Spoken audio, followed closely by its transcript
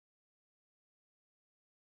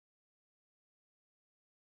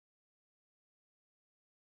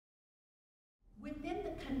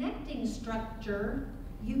connecting structure,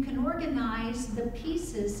 you can organize the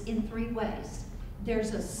pieces in 3 ways.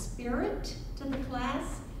 There's a spirit to the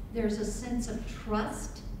class, there's a sense of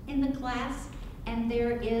trust in the class, and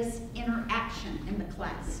there is interaction in the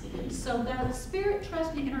class. So the spirit,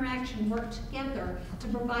 trust, and interaction work together to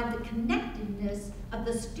provide the connectedness of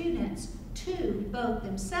the students to both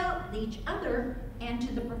themselves, each other, and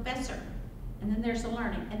to the professor. And then there's the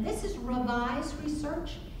learning. And this is revised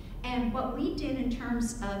research. And what we did in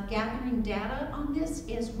terms of gathering data on this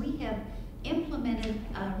is we have implemented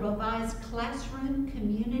a revised classroom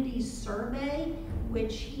community survey,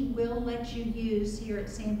 which he will let you use here at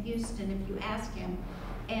Sam Houston if you ask him.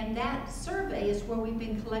 And that survey is where we've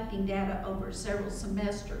been collecting data over several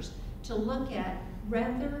semesters to look at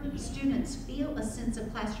whether students feel a sense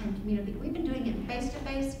of classroom community. We've been doing it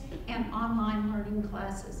face-to-face and online learning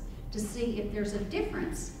classes to see if there's a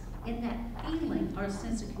difference in that feeling or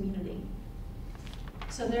sense of community.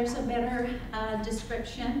 So there's a better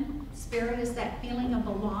description. Spirit is that feeling of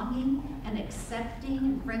belonging and accepting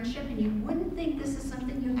and friendship. And you wouldn't think this is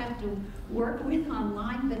something you have to work with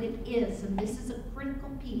online, but it is. And this is a critical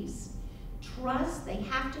piece. Trust, they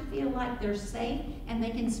have to feel like they're safe and they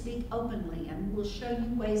can speak openly. And we'll show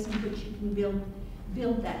you ways in which you can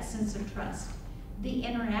build that sense of trust. The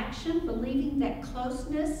interaction, believing that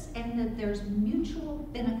closeness and that there's mutual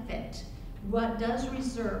benefit. What does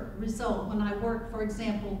result when I work, for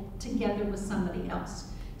example, together with somebody else?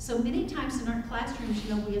 So many times in our classrooms,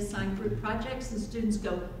 you know, we assign group projects and students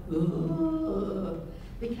go, ugh,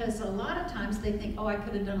 because a lot of times they think, oh, I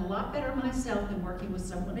could have done a lot better myself than working with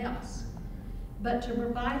someone else. But to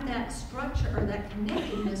provide that structure or that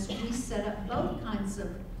connectedness, we set up both kinds of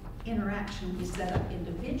interaction. We set up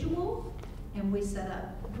individual and we set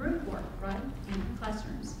up group work, right, in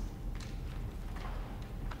classrooms.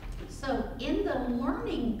 So in the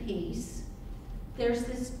learning piece, there's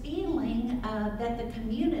this feeling that the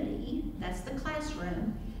community, that's the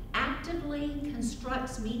classroom, actively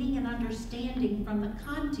constructs meaning and understanding from the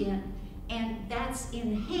content, and that's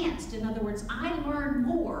enhanced. In other words, I learn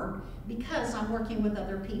more because I'm working with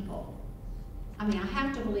other people. I mean, I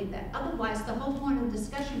have to believe that. Otherwise, the whole point of the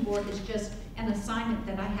discussion board is just an assignment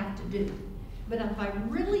that I have to do. But if I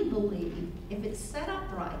really believe, if it's set up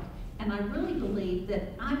right, and I really believe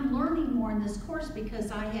that I'm learning more in this course because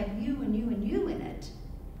I have you and you and you in it,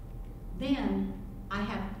 then I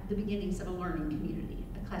have the beginnings of a learning community,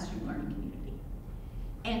 a classroom learning community.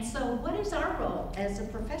 And so what is our role as a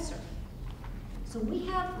professor? So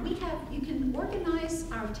you can organize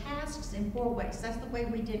our tasks in 4 ways. That's the way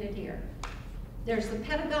we did it here. There's the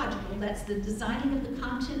pedagogical, that's the designing of the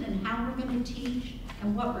content and how we're going to teach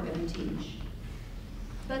and what we're going to teach.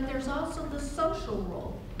 But there's also the social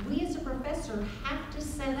role. We as a professor have to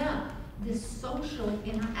set up this social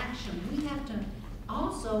interaction. We have to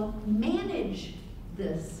also manage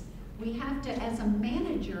this. We have to, as a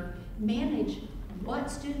manager, manage what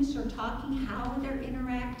students are talking, how they're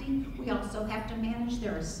interacting. We also have to manage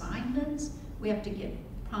their assignments. We have to get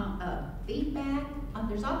feedback.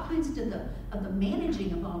 There's all kinds of the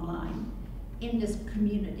managing of online in this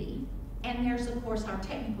community. And there's, of course, our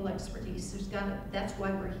technical expertise. That's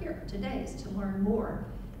why we're here today, is to learn more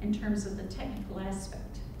in terms of the technical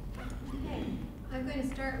aspect. Okay, I'm going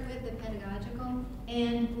to start with the pedagogical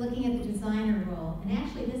and looking at the designer role. And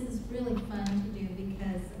actually, this is really fun to do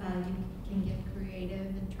because you can get creative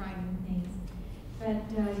and try new things.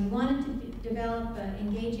 But you wanted to develop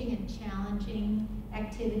engaging and challenging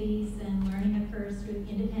activities, and learning occurs through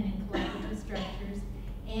independent collaborative structures.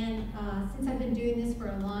 And since I've been doing this for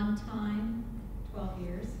a long time, 12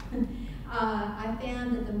 years, I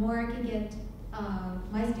found that the more I could get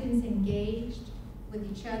my students engaged with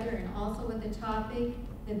each other and also with the topic,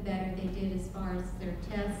 the better they did as far as their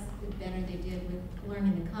tests, the better they did with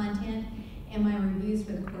learning the content, and my reviews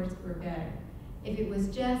for the course were better. If it was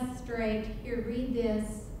just straight, here, read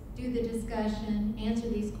this, do the discussion, answer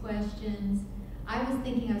these questions, I was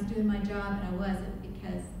thinking I was doing my job and I wasn't,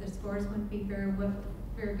 because the scores wouldn't be very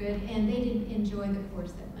good, and they didn't enjoy the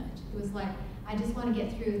course that much. It was like, I just want to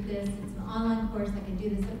get through this. It's an online course. I can do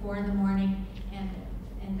this at 4 in the morning,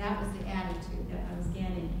 and that was the attitude that I was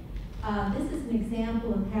getting. This is an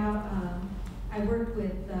example of how I worked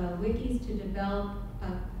with wikis to develop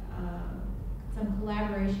some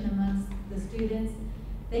collaboration amongst the students.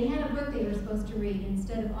 They had a book they were supposed to read.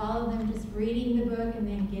 Instead of all of them just reading the book and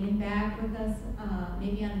then getting back with us,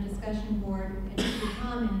 maybe on a discussion board and do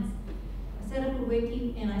comments, set up a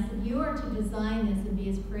wiki, and I said, you are to design this and be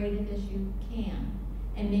as creative as you can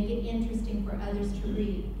and make it interesting for others to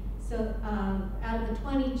read. So out of the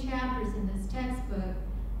 20 chapters in this textbook,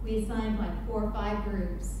 we assigned like 4 or 5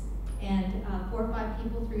 groups, And 4 or 5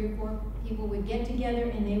 people, 3 or 4 people would get together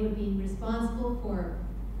and they would be responsible for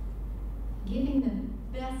giving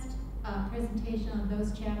the best presentation on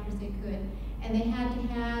those chapters they could. And they had to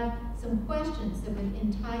have some questions that would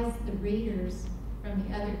entice the readers from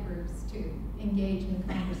the other groups to engage in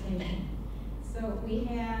the conversation. So we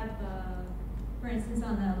have, for instance,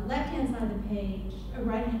 on the left-hand side of the page, or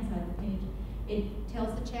right-hand side of the page, it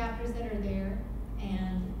tells the chapters that are there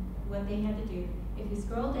and what they had to do. If you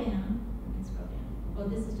scroll down, you can scroll down. Oh,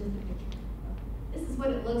 this is just a picture. This is what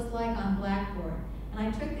it looks like on Blackboard. And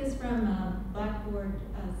I took this from a Blackboard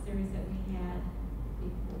series that we had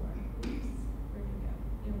before. Oops, where'd it go?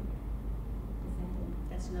 Here we go.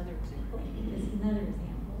 That's another example. This is another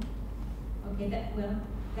example. Okay, that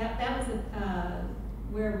was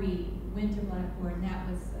where we went to Blackboard, and that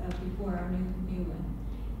was before our new one.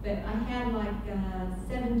 But I had like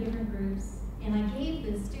 7 different groups, and I gave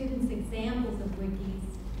the students examples of wikis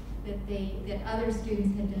that other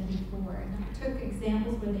students had done before. And I took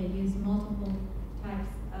examples where they used multiple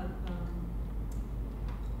types of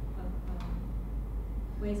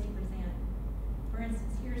ways to present. For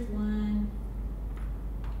instance, here's one.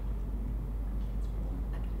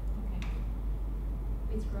 Okay.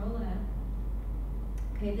 We scroll up.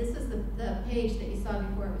 Okay, this is the page that you saw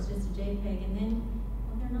before. It was just a JPEG, and then,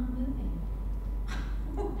 well, they're not moving.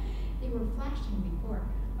 They were flashing before.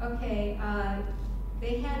 Okay,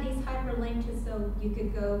 they had these hyperlinked so you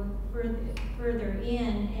could go further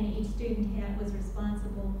in, and each student was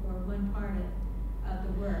responsible for one part of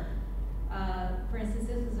the work. For instance,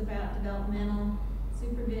 this was about developmental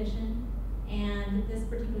supervision, and this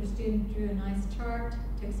particular student drew a nice chart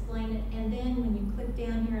to explain it, and then when you click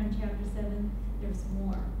down here in chapter 7, there's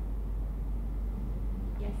more.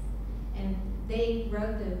 Yes, and they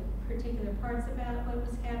wrote the particular parts about what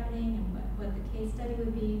was happening and what the case study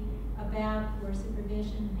would be about for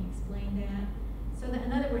supervision, and they explained that. So that,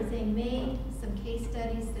 in other words, they made some case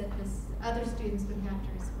studies that the other students would have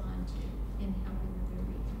to respond to in helping with their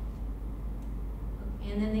reading. Okay,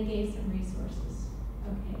 and then they gave some resources.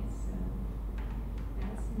 Okay, so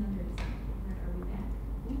that's another example. Where are we back?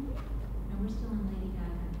 No, we're still on Lady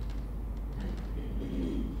Gaga.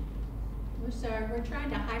 We're trying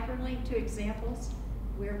to hyperlink to examples.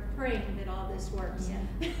 We're praying that all this works. Yeah.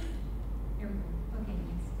 Here we go. Okay,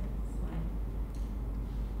 next slide.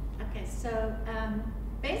 Okay, so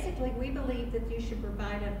basically we believe that you should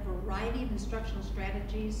provide a variety of instructional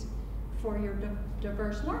strategies for your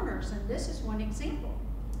diverse learners, and this is one example.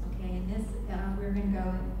 Okay, and this, we're going to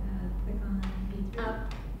go click on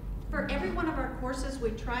B3. For every one of our courses,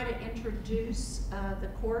 we try to introduce the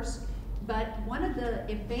course, but one of the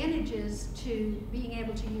advantages to being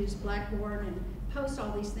able to use Blackboard and post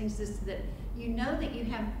all these things is that you know that you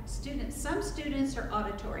have students. Some students are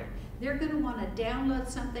auditory. They're going to want to download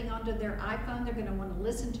something onto their iPhone. They're going to want to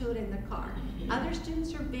listen to it in the car. Other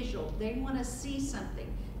students are visual. They want to see something.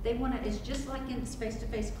 They want to, it's just like in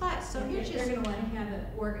face-to-face class. So here's they're going to want to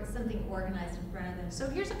have something organized in front of them. So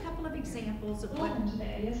here's a couple of examples of what. Welcome to the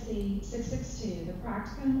ASC 662, the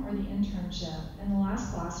practicum or the internship, and the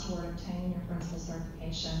last class toward obtaining your principal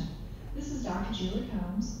certification. This is Dr. Julie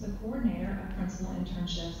Combs, the coordinator of principal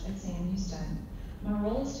internships at Sam Houston. My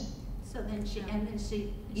role is to... So then she, She goes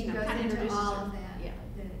kind of into introduces all her- of that. Yeah,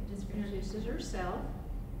 The description. introduces herself.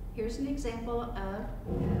 Here's an example of.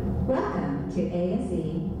 Welcome to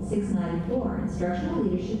ASE 694, Instructional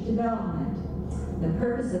Leadership Development. The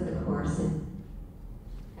purpose of the course is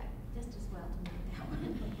Just as well to make that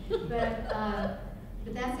one.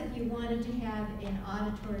 But that's if you wanted to have an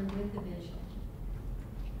auditory with the visual.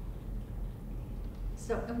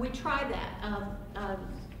 So, and we try that.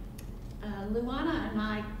 Luana and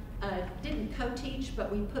I didn't co-teach,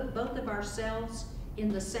 but we put both of ourselves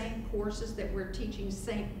in the same courses that we're teaching,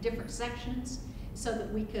 different sections, so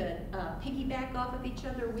that we could piggyback off of each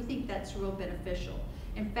other. We think that's real beneficial.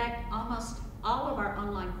 In fact, almost all of our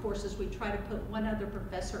online courses, we try to put one other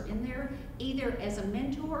professor in there, either as a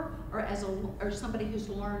mentor or somebody who's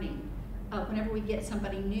learning. Whenever we get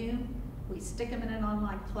somebody new, we stick them in an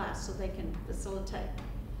online class so they can facilitate.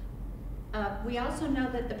 We also know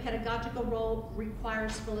that the pedagogical role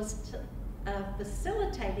requires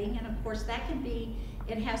facilitating, and of course that can be,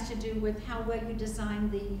 it has to do with how well you design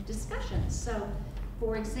the discussions. So,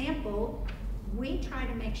 for example, we try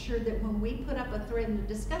to make sure that when we put up a thread in the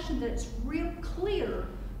discussion that it's real clear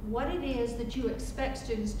what it is that you expect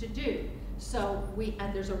students to do. So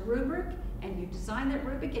there's a rubric, and you design that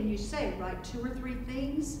rubric, and you say, write 2 or 3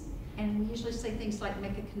 things, and we usually say things like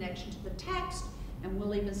make a connection to the text, and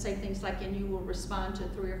we'll even say things like, and you will respond to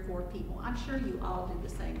 3 or 4 people. I'm sure you all do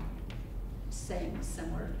the same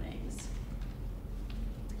similar things.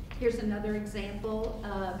 Here's another example.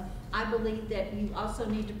 I believe that you also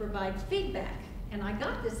need to provide feedback. And I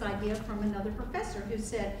got this idea from another professor who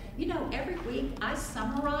said, you know, every week I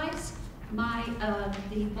summarize my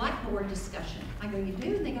the Blackboard discussion. I go, you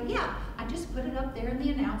do? And they go, yeah. I just put it up there in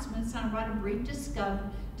the announcements and I write a brief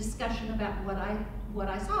discussion about what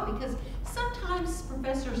I saw, because sometimes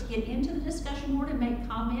professors get into the discussion board and make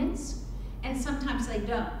comments, and sometimes they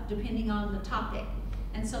don't, depending on the topic.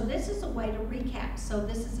 And so this is a way to recap. So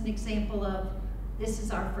this is an example of, this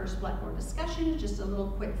is our first Blackboard discussion, just a little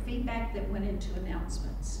quick feedback that went into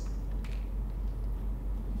announcements.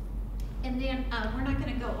 And then we're not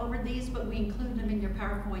going to go over these, but we include them in your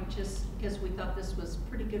PowerPoint just because we thought this was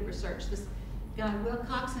pretty good research. This guy, Will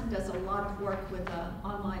Coxon, does a lot of work with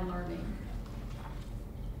online learning.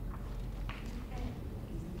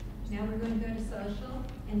 Now we're going to go to social,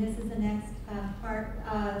 and this is the next part,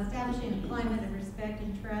 establishing a climate of respect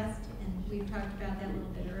and trust, and we've talked about that a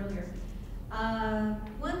little bit earlier.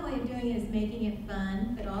 One way of doing it is making it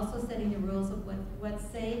fun, but also setting the rules of what's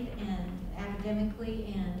safe and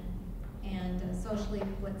academically and socially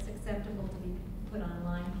what's acceptable to be put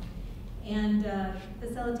online. And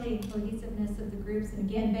facilitating cohesiveness of the groups. And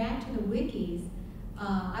again, back to the wikis,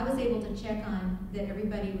 I was able to check on that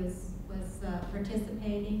everybody was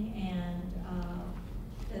participating, and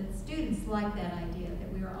the students liked that idea,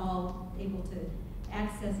 that we were all able to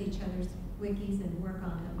access each other's wikis and work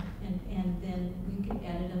on them, and then we could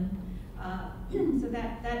edit them. So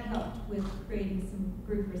that helped with creating some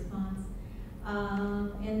group response.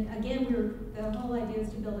 And again, the whole idea is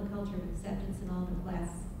to build a culture of acceptance in all the class,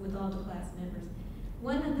 with all the class members.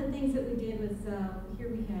 One of the things that we did was, here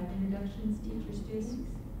we have introductions, teacher, students.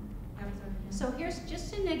 So here's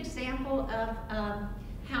just an example of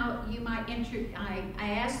how you might I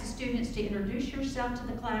asked the students to introduce yourself to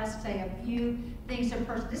the class, say a few things of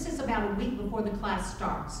person. This is about a week before the class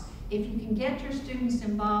starts. If you can get your students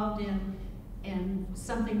involved in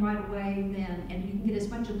something right away, then, and you can get as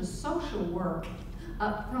much of the social work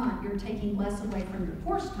up front, you're taking less away from your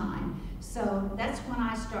course time. So that's when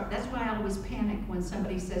I start. That's why I always panic when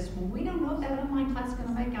somebody says, well, we don't know what that online class is going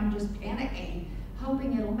to make. I'm just panicking,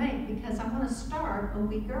 hoping it'll make, because I want to start a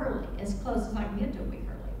week early, as close as I can get to a week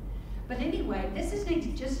early. But anyway, this is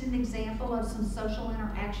just an example of some social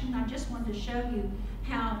interaction. I just wanted to show you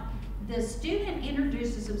how the student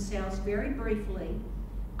introduces themselves very briefly.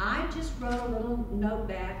 I just wrote a little note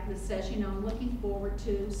back that says, you know, I'm looking forward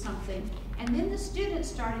to something. And then the students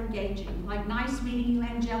start engaging, like, nice meeting you,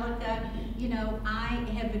 Angelica. You know, I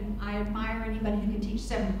admire anybody who can teach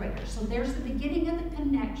 7th graders. So there's the beginning of the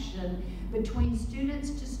connection between students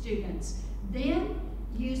to students. Then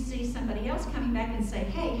you see somebody else coming back and say,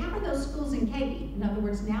 hey, how are those schools in Katy? In other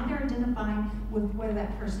words, now they're identifying with where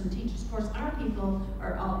that person teaches. Of course, our people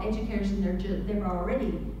are all educators, and they're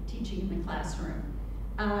already teaching in the classroom.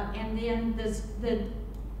 And then the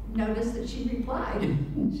notice that she replied.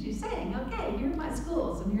 She's saying, okay, here are my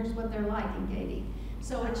schools, and here's what they're like in Katy.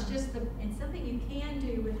 So it's just and something you can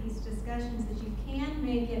do with these discussions is you can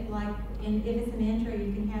make it like, if it's an intro,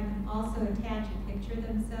 you can have them also attach a picture of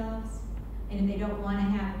themselves. And if they don't want to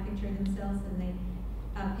have a picture of themselves, then they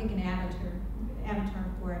pick an avatar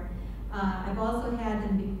for it. I've also had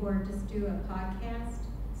them before just do a podcast,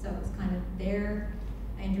 so it's kind of their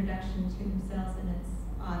introduction to themselves, and it's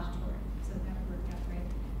auditory, so that worked out great.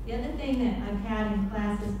 The other thing that I've had in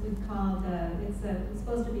classes we've called, it's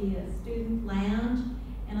supposed to be a student lounge,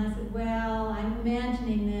 and I said, well, I'm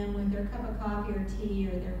imagining them with their cup of coffee or tea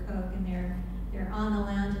or their Coke, and they're on the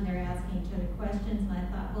lounge and they're asking each other questions, and I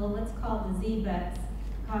thought, well, let's call it the Z-Bucks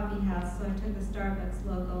Coffee House, so I took the Starbucks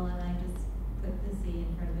logo and I just put the Z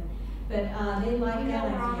in front of it. But they like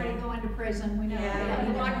that. We're already going to prison. We know. Yeah,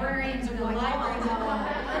 the librarians are going.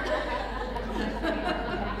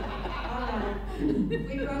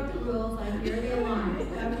 We wrote the rules. I hear the alarms.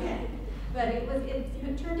 Okay, but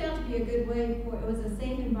it turned out to be a good way for. It was a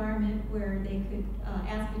safe environment where they could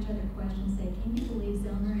ask each other questions. Say, can you believe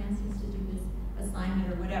Zellner asked us to do this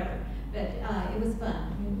assignment or whatever? But it was fun.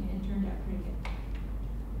 It turned out pretty good.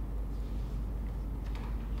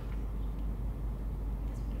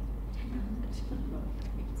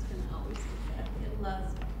 It's going to always do that. It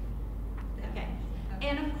loves that. Okay.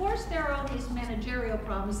 And of course, there are all these managerial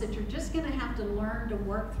problems that you're just going to have to learn to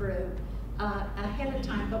work through ahead of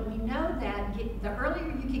time. But we know that the earlier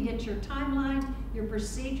you can get your timeline, your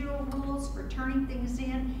procedural rules for turning things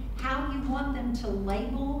in, how you want them to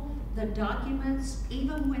label the documents,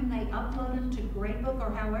 even when they upload them to Gradebook or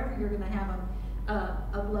however you're going to have them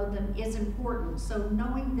upload them, is important. So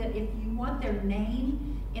knowing that if you want their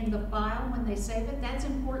name in the file when they save it, that's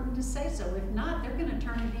important to say so. If not, they're gonna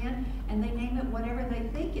turn it in and they name it whatever they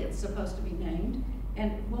think it's supposed to be named,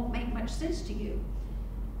 and it won't make much sense to you.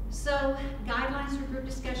 So guidelines for group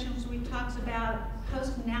discussions, we talked about.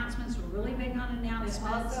 Post announcements, we're really big on announcements.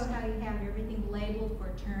 Also how you have everything labeled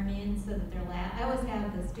for turn-in so that their I always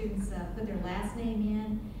have the students put their last name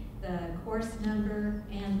in, the course number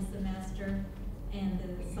and the semester, and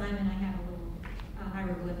the assignment I have a little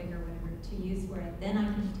hieroglyphic or whatever to use for it. Then I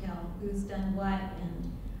can tell who's done what,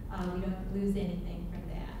 and we don't lose anything from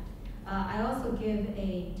that. I also give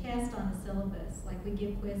a test on the syllabus, like we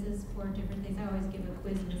give quizzes for different things. I always give a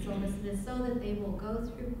quiz in the syllabus so that they will go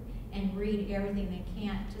through and read everything. They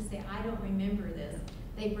can't just say, I don't remember this.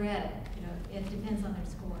 They've read it. You know, it depends on their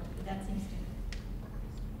score, but that seems to.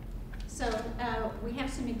 So we have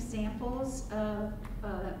some examples of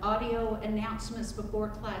audio announcements before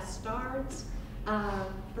class starts.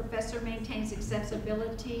 Professor maintains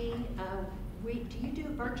accessibility. Do you do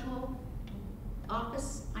a virtual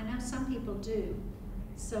office? I know some people do.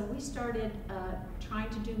 So we started trying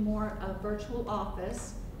to do more of virtual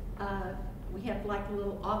office. We have like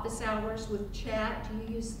little office hours with chat. Do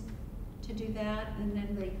you use to do that? And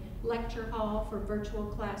then the lecture hall for virtual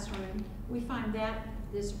classroom. We find that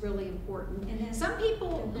is really important. And then some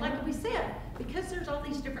people, like we said, because there's all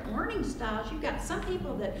these different learning styles, you've got some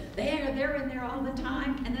people that they're in there all the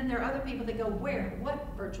time, and then there are other people that go, where? What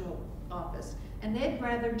virtual office? And they'd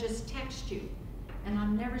rather just text you. And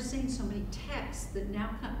I've never seen so many texts that now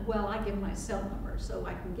come, well, I give my cell number so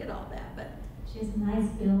I can get all that, but. She has a nice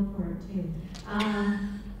bill for it too.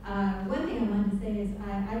 One thing I wanted to say is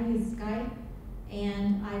I use Skype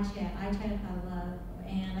and iChat. iChat I love,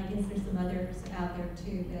 and I guess there's some others out there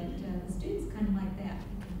too, but the students kind of like that.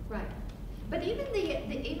 Right. But even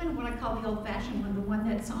even what I call the old-fashioned one, the one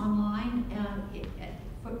that's online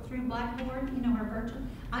through Blackboard, you know, our virtual,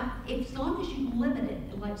 as long as you limit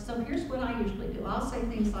it, like, so here's what I usually do. I'll say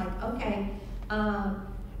things like, okay,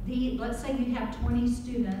 let's say you have 20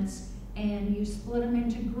 students and you split them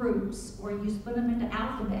into groups, or you split them into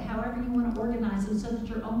alphabet, however you want to organize them, so that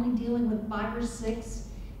you're only dealing with 5 or 6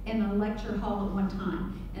 in a lecture hall at one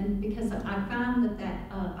time. And because I found that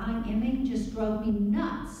IMing just drove me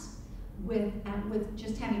nuts with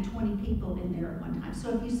just having 20 people in there at one time. So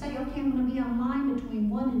if you say, okay, I'm going to be online between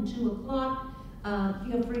 1 and 2 o'clock,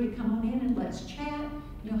 feel free to come on in and let's chat.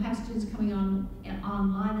 You'll have students coming on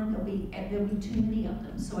online, and there'll be too many of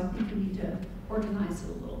them. So I think we need to organize it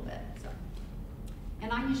a little bit. So,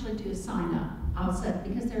 and I usually do a sign up. I'll set,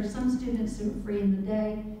 because there are some students who are free in the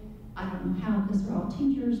day. I don't know how, because they're all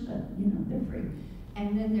teachers, but you know, they're free.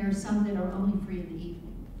 And then there are some that are only free in the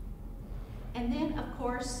evening. And then, of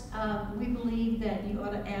course, we believe that you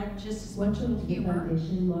ought to add just as much Welcome to the humor.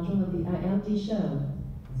 foundation module of the ILD show.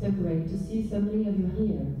 So great to see so many of you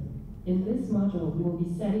here. In this module, we will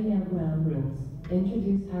be setting our ground rules,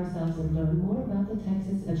 introduce ourselves, and learn more about the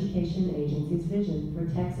Texas Education Agency's vision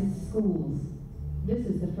for Texas schools. This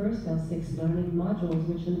is the first of 6 learning modules,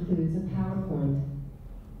 which includes a PowerPoint.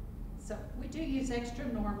 So we do use extra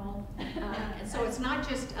normal, and so it's not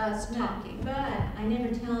just us talking. But I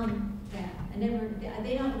never tell them that. They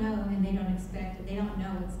don't know, and they don't expect it. They don't know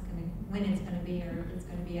when it's going to be, or if it's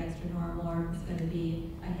going to be extra normal, or if it's going to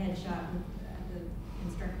be a headshot with the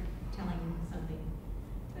instructor telling them something.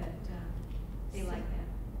 But they like that.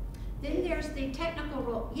 Then there's the technical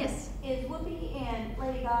role. Yes. Is Whoopi and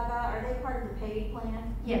Lady Gaga, are they part of the paid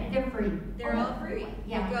plan? Yeah, they're free. They're all free.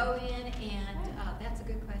 Yeah. You go in, and that's a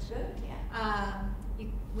good question. Good, yeah.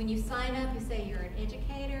 When you sign up, you say you're an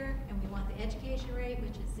educator, and we want the education rate,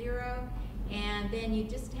 which is 0. And then you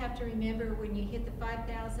just have to remember when you hit the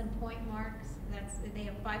 5,000 point marks, they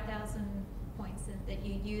have 5,000 points that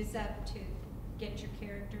you use up to get your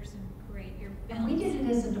characters and create your films. And we did it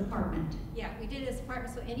as a department. Yeah, we did it as a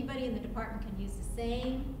department, so anybody in the department can use the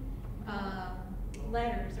same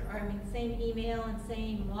letters, same email and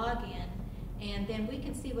same login, and then we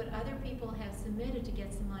can see what other people have submitted to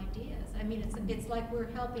get some ideas. I mean, it's like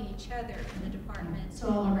we're helping each other in the department. So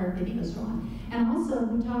all of our videos are on. And also,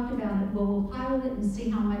 we talked about it, well, we'll pilot it and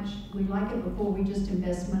see how much we like it before we just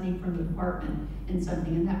invest money from the department in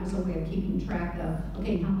something. And that was a way of keeping track of,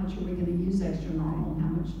 okay, how much are we going to use extra normal, and how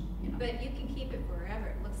much, you know. But you can keep it forever.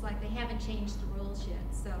 It looks like they haven't changed the rules yet.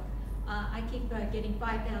 So I keep getting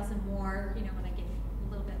 5,000 more, you know, when I get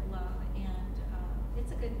a little bit low. And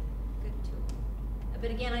it's a good tool. But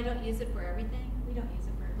again, I don't use it for everything. We don't use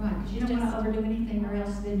it for everything. Right, because you don't want to overdo anything, or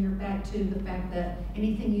else then you're back to the fact that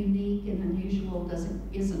anything unique and unusual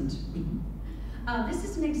isn't. This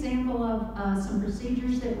is an example of some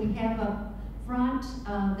procedures that we have up front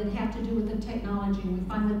that have to do with the technology. We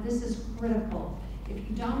find that this is critical. If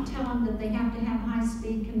you don't tell them that they have to have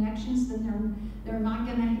high-speed connections, then they're not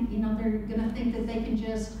gonna, they're gonna think that they can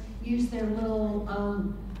just use their little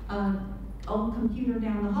old computer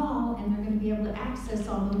down the hall, and they're gonna be able to access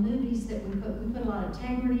all the movies that we put. We put a lot of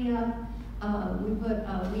integrity up.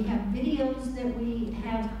 We have videos that we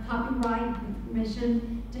have copyright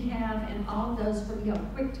permission to have, and all of those for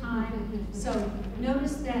QuickTime. So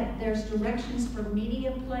notice that there's directions for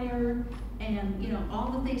media player, and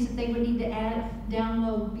all the things that they would need to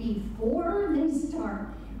download before they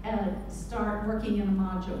start working in a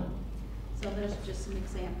module. So those are just some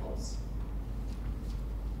examples.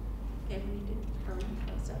 Okay, we need to hurry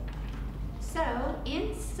close up. So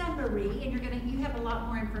in summary, and you have a lot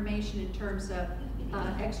more information in terms of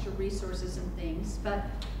extra resources and things, but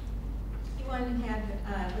You want to have,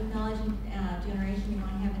 with knowledge generation, you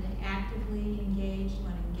want to have it actively engaged. You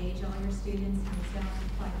want to engage all your students and yourself to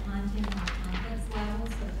apply content on a complex level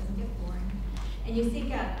so it doesn't get boring. And you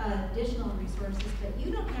seek out additional resources, but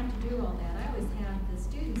you don't have to do all that. I always have the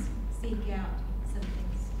students seek out some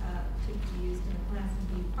things to be used in the class and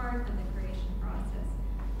be part of the creation process.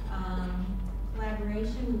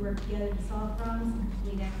 Collaboration, we work together to solve problems and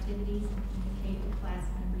complete activities and communicate with class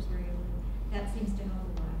members regularly. That seems to help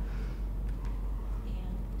a lot.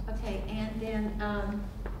 okay, and then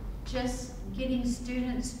just getting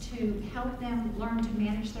students to help them learn to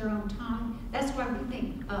manage their own time. That's why we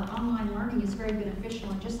think online learning is very beneficial.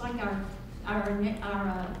 And just like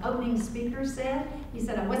our opening speaker said, he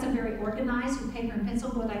said, I wasn't very organized with paper and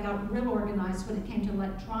pencil, but I got real organized when it came to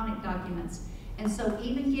electronic documents. And so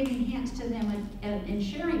even giving hints to them and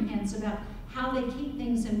sharing hints about how they keep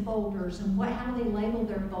things in folders and how they label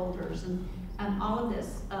their folders and all of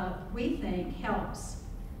this, we think helps.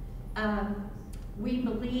 We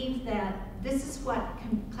believe that this is what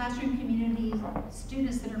classroom community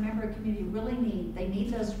students that are a member of community really need. They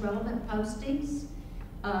need those relevant postings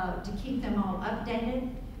to keep them all updated.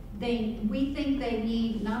 We think they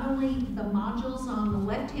need not only the modules on the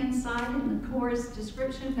left-hand side in the course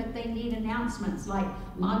description, but they need announcements like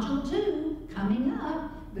Module 2 coming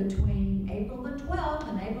up between April the 12th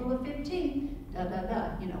and April the 15th,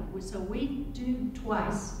 so we do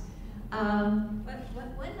twice.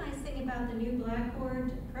 One nice thing about the new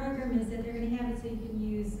Blackboard program is that they're going to have it so you can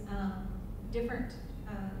use different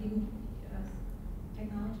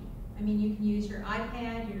technology. I mean, you can use your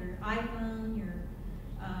iPad, your iPhone, your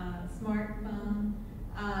smartphone,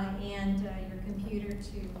 and your computer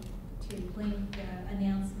to link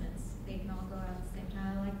announcements. They can all go out at the same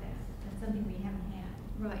time. I like that. That's something we haven't had.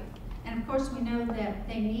 Right. And of course, we know that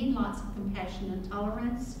they need lots of compassion and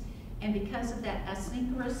tolerance. And because of that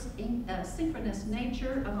synchronous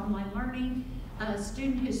nature of online learning, a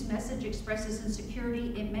student whose message expresses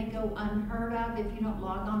insecurity, it may go unheard of if you don't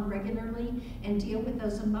log on regularly and deal with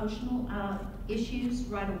those emotional issues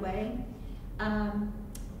right away.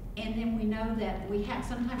 And then we know that we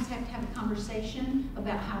sometimes have to have a conversation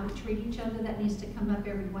about how we treat each other. That needs to come up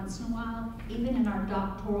every once in a while, even in our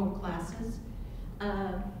doctoral classes.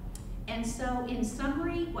 And so in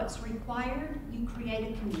summary, what's required? You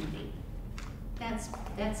create a community. That's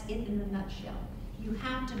it in a nutshell. You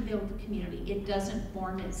have to build the community. It doesn't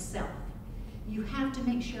form itself. You have to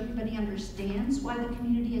make sure everybody understands why the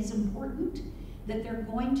community is important, that they're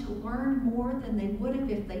going to learn more than they would have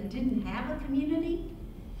if they didn't have a community,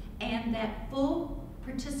 and that full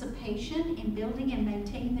participation in building and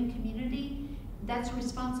maintaining the community, that's a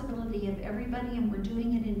responsibility of everybody, and we're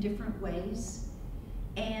doing it in different ways.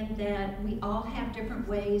 And that we all have different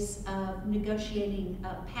ways of negotiating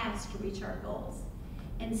paths to reach our goals.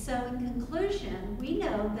 And so in conclusion, we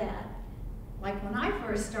know that, like when I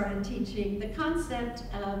first started teaching, the concept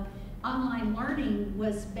of online learning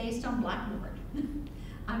was based on Blackboard.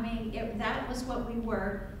 I mean, that was what we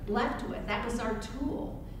were left with. That was our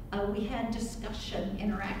tool. We had discussion,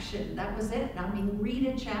 interaction. That was it. I mean, read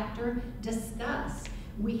a chapter, discuss.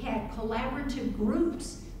 We had collaborative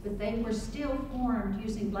groups, but they were still formed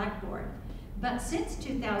using Blackboard. But since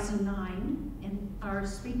 2009, and our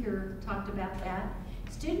speaker talked about that,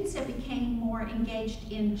 students have become more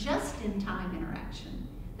engaged in just-in-time interaction.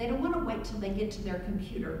 They don't want to wait till they get to their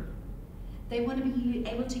computer. They want to be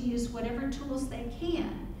able to use whatever tools they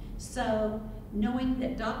can. So knowing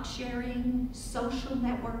that doc sharing, social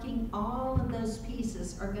networking, all of those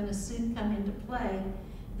pieces are going to soon come into play,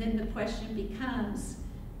 then the question becomes,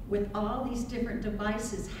 with all these different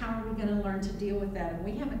devices, how are we going to learn to deal with that? And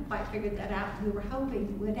we haven't quite figured that out. We were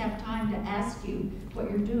hoping we'd have time to ask you what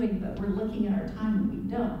you're doing, but we're looking at our time and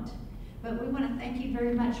we don't. But we want to thank you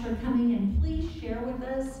very much for coming, and please share with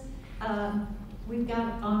us. We've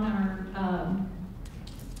got on our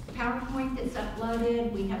PowerPoint that's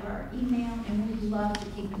uploaded, we have our email, and we'd love to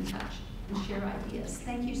keep in touch and share ideas.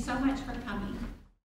 Thank you so much for coming.